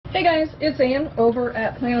Hey guys, it's Ann over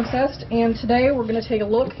at Plant Obsessed, and today we're going to take a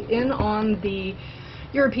look in on the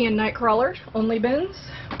European Nightcrawler only bins.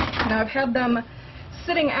 Now I've had them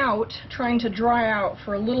sitting out trying to dry out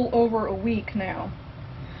for a little over a week now.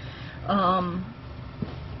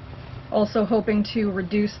 Also hoping to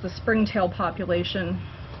reduce the springtail population.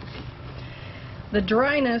 The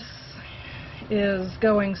dryness is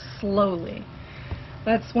going slowly.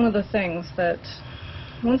 That's one of the things that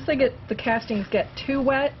once the castings get too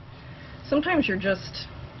wet, sometimes you're just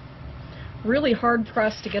really hard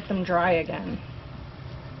pressed to get them dry again.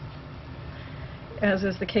 As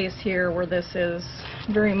is the case here, where this is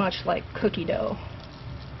very much like cookie dough.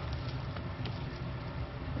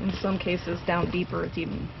 In some cases down deeper it's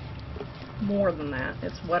even more than that.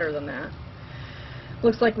 It's wetter than that.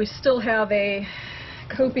 Looks like we still have a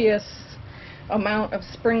copious amount of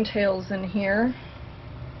springtails in here.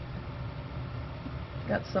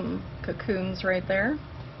 Got some cocoons right there.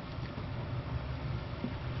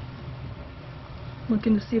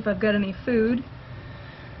 Looking to see if I've got any food.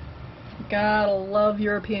 Gotta love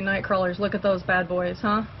European nightcrawlers. Look at those bad boys,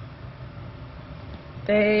 huh?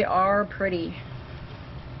 They are pretty.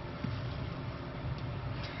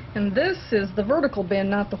 And this is the vertical bin,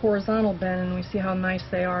 not the horizontal bin, and we see how nice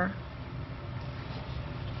they are.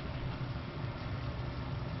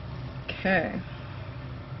 Okay.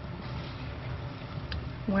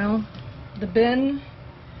 Well, the bin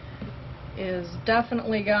is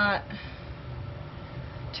definitely got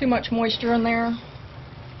too much moisture in there.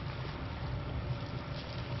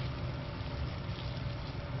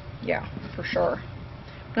 Yeah, for sure.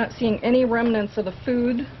 Not seeing any remnants of the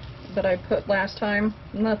food that I put last time.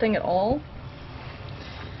 Nothing at all.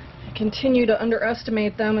 I continue to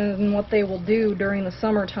underestimate them and what they will do during the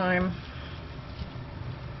summertime.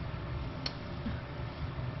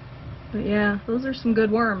 But yeah, those are some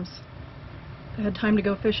good worms. I had time to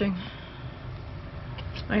go fishing.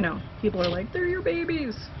 I know, people are like, they're your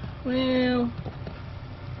babies. Well,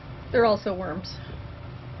 they're also worms.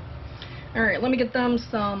 Alright, let me get them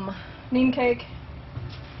some neem cake.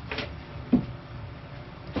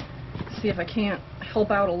 See if I can't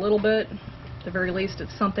help out a little bit. At the very least,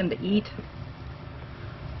 it's something to eat.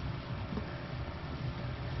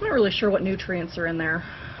 I'm not really sure what nutrients are in there.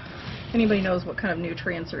 Anybody knows what kind of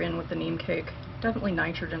nutrients are in with the neem cake? Definitely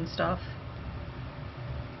nitrogen stuff.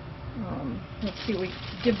 Let's see what we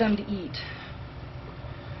give them to eat.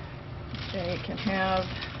 They can have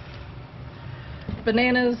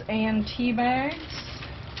bananas and tea bags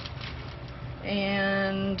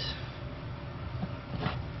and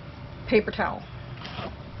paper towel.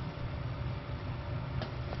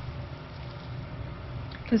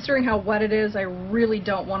 Considering how wet it is, I really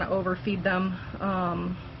don't want to overfeed them.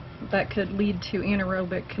 That could lead to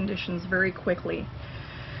anaerobic conditions very quickly.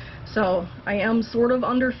 So I am sort of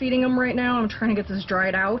underfeeding them right now. I'm trying to get this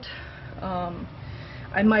dried out.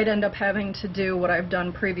 I might end up having to do what I've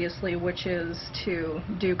done previously, which is to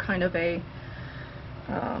do kind of a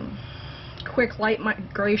quick light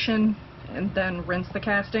migration and then rinse the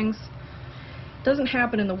castings. It doesn't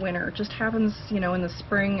happen in the winter. It just happens, you know, in the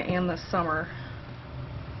spring and the summer.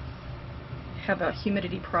 Have a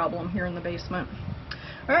humidity problem here in the basement.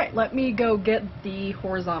 Alright, let me go get the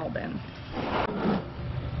horizontal bin.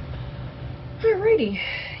 Alrighty,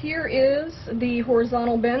 here is the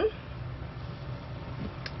horizontal bin.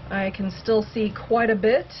 I can still see quite a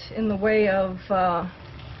bit in the way of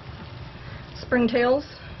springtails.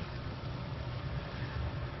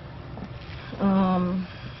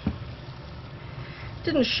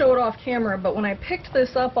 Didn't show it off camera, but when I picked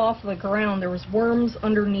this up off the ground, there was worms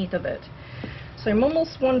underneath of it. So I'm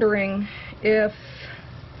almost wondering if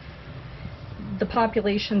the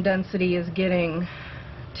population density is getting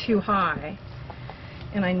too high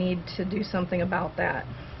and I need to do something about that.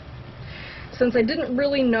 Since I didn't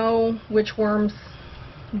really know which worms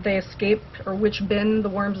they escaped, or which bin the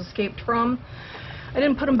worms escaped from, I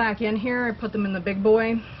didn't put them back in here. I put them in the big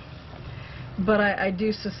boy. But I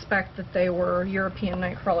do suspect that they were European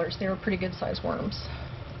nightcrawlers. They were pretty good sized worms.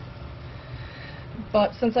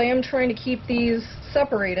 But since I am trying to keep these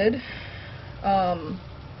separated,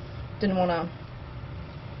 didn't want to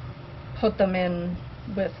put them in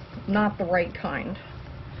with not the right kind.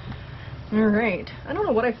 Alright, I don't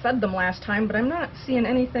know what I fed them last time, but I'm not seeing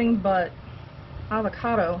anything but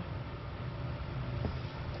avocado.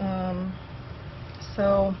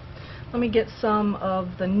 So let me get some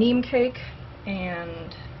of the neem cake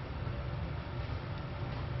and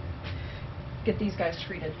get these guys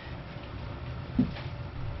treated.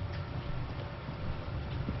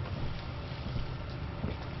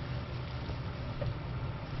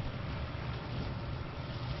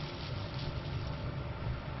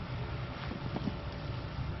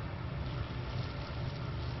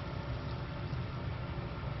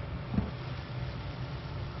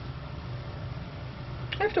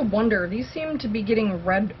 have to wonder, these seem to be getting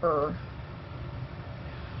redder,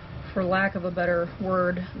 for lack of a better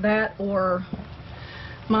word. That or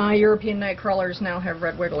my European night crawlers now have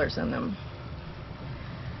red wigglers in them.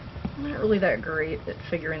 I'm not really that great at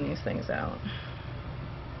figuring these things out.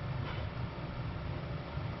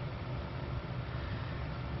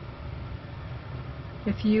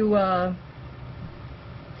 If you have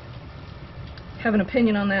an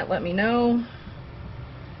opinion on that, let me know.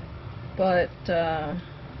 But, I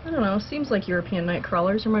don't know, seems like European night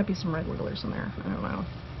crawlers. There might be some red wigglers in there. I don't know.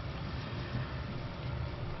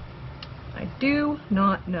 I do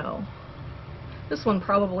not know. This one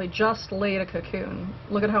probably just laid a cocoon.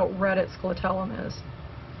 Look at how red its scutellum is.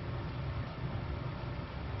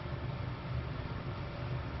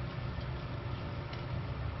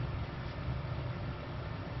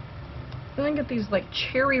 And then get these like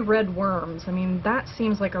cherry red worms. I mean, that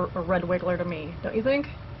seems like a red wiggler to me, don't you think?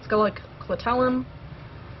 It's got like scutellum.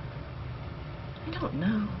 I don't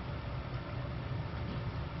know.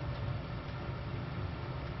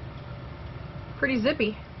 Pretty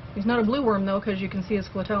zippy. He's not a blue worm though, because you can see his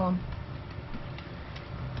scutellum.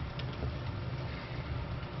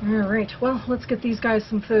 Alright, well, let's get these guys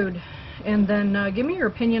some food. And then give me your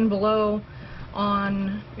opinion below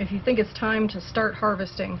on if you think it's time to start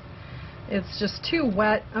harvesting. It's just too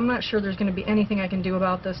wet. I'm not sure there's going to be anything I can do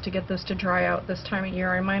about this to get this to dry out this time of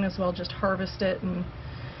year. I might as well just harvest it and,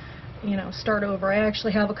 you know, start over. I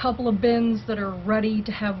actually have a couple of bins that are ready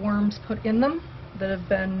to have worms put in them that have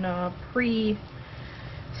been pre-staging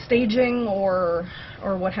or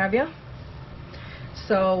what have you.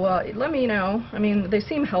 So let me know. I mean, they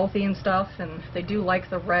seem healthy and stuff, and they do like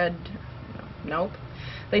the red. Nope.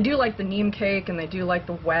 They do like the neem cake, and they do like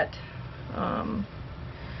the wet.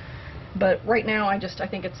 But right now, I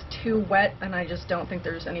think it's too wet, and I just don't think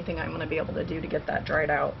there's anything I'm going to be able to do to get that dried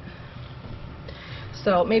out.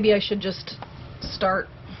 So maybe I should just start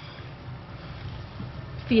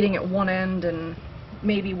feeding at one end, and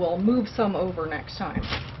maybe we'll move some over next time.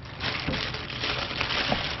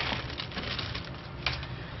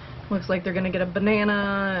 Looks like they're going to get a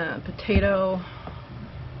banana, a potato,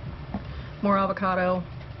 more avocado.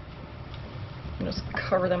 And just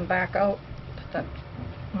cover them back out. Put that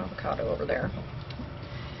avocado over there.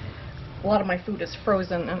 A lot of my food is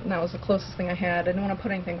frozen, and that was the closest thing I had. I didn't want to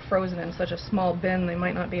put anything frozen in such a small bin. They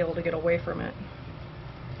might not be able to get away from it.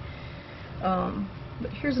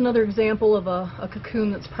 But here's another example of a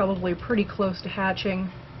cocoon that's probably pretty close to hatching.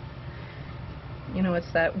 You know,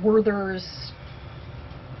 it's that Werther's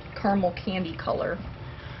caramel candy color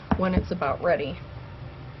when it's about ready.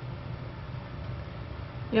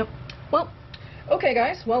 Yep. Well, okay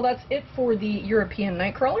guys, well that's it for the European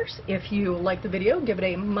night crawlers. If you like the video, give it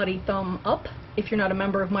a muddy thumb up. If you're not a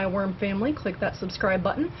member of my worm family, click that subscribe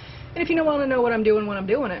button. And if you want to know what I'm doing when I'm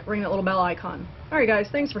doing it, ring that little bell icon. Alright guys,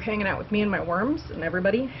 thanks for hanging out with me and my worms, and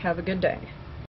everybody have a good day.